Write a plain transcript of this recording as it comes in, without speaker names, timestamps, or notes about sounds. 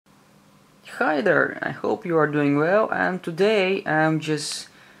Hi there, I hope you are doing well, and today I'm just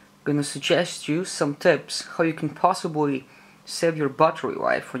gonna suggest you some tips how you can possibly save your battery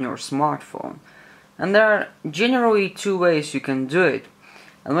life on your smartphone. And there are generally two ways you can do it,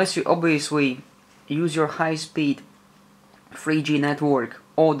 unless you obviously use your high-speed 3G network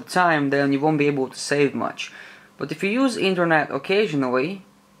all the time, then you won't be able to save much. But if you use internet occasionally,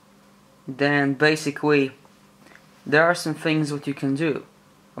 then basically there are some things that you can do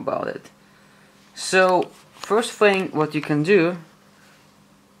about it. So, first thing what you can do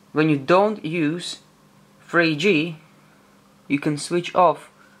when you don't use 3G, you can switch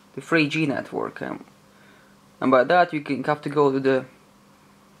off the 3G network, and by that you can have to go to the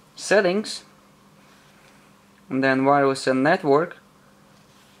settings and then wireless and network,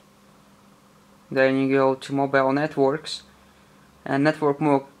 then you go to mobile networks and network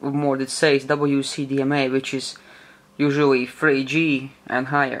mode, it says WCDMA, which is usually 3G and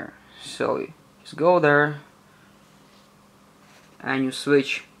higher. So just go there and you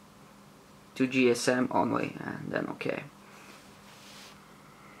switch to GSM only, and then OK.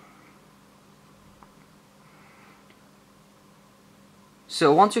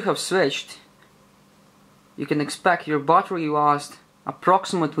 So once you have switched, you can expect your battery last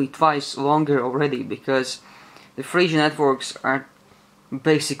approximately twice longer already, because the 3G networks are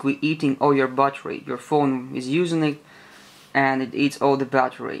basically eating all your battery. Your phone is using it and it eats all the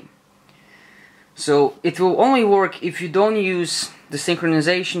battery. So it will only work if you don't use the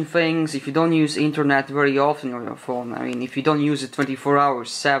synchronization things, if you don't use internet very often on your phone. I mean, if you don't use it 24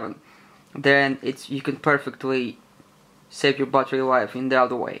 hours 7, then you can perfectly save your battery life in the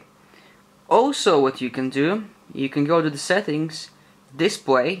other way. Also, what you can do, you can go to the settings,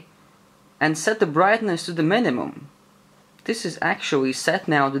 display, and set the brightness to the minimum. This is actually set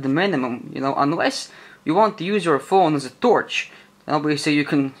now to the minimum, unless you want to use your phone as a torch. Obviously you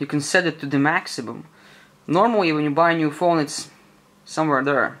can set it to the maximum. Normally when you buy a new phone, it's somewhere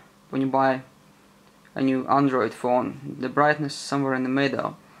there. When you buy a new Android phone, the brightness is somewhere in the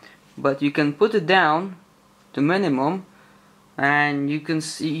middle. But you can put it down to minimum, and you can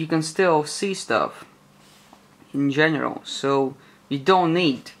still see stuff in general. So you don't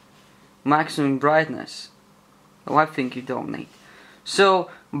need maximum brightness. Well, I think you don't need. So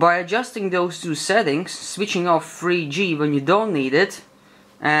by adjusting those two settings, switching off 3G when you don't need it,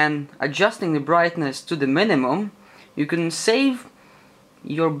 and adjusting the brightness to the minimum, you can save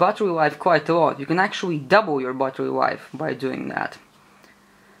your battery life quite a lot. You can actually double your battery life by doing that.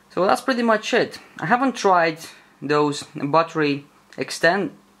 So that's pretty much it. I haven't tried those battery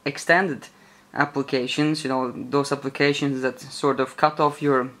extended applications, those applications that sort of cut off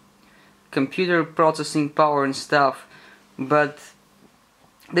your computer processing power and stuff, but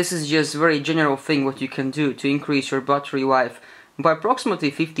this is just a very general thing what you can do to increase your battery life by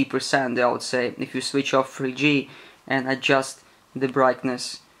approximately 50%, I would say, if you switch off 3G and adjust the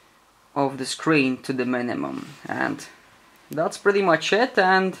brightness of the screen to the minimum. And that's pretty much it,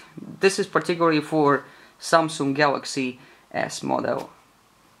 and this is particularly for Samsung Galaxy S model.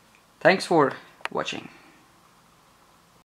 Thanks for watching.